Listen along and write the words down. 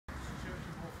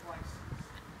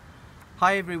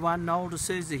Hi everyone, Noel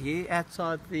D'Souza here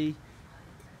outside the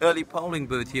early polling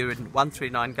booth here in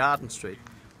 139 Garden Street.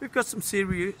 We've got some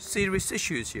serious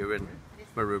issues here in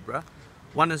Maroubra.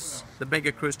 One is the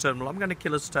mega cruise terminal. I'm going to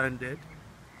kill a stone dead.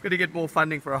 I'm going to get more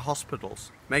funding for our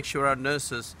hospitals. Make sure our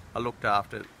nurses are looked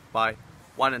after by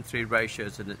 1:3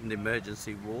 ratios in the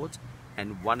emergency wards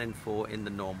and 1:4 in the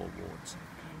normal wards.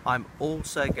 I'm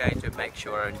also going to make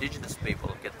sure our Indigenous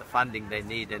people get the funding they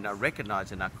need and are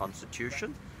recognised in our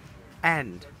Constitution,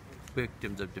 and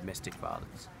victims of domestic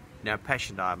violence. Now, how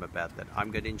passionate I am about that.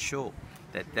 I'm going to ensure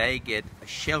that they get a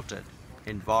sheltered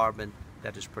environment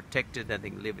that is protected and they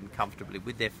can live in comfortably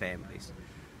with their families.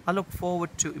 I look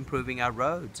forward to improving our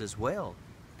roads as well.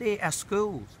 Our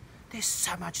schools. There's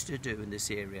so much to do in this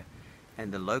area.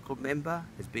 And the local member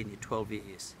has been here 12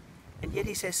 years. And yet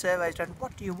he says surveys done,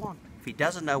 what do you want? If he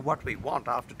doesn't know what we want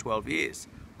after 12 years,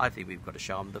 I think we've got to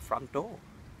show him the front door.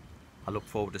 I look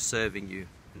forward to serving you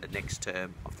in the next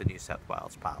term of the New South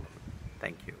Wales Parliament.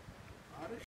 Thank you.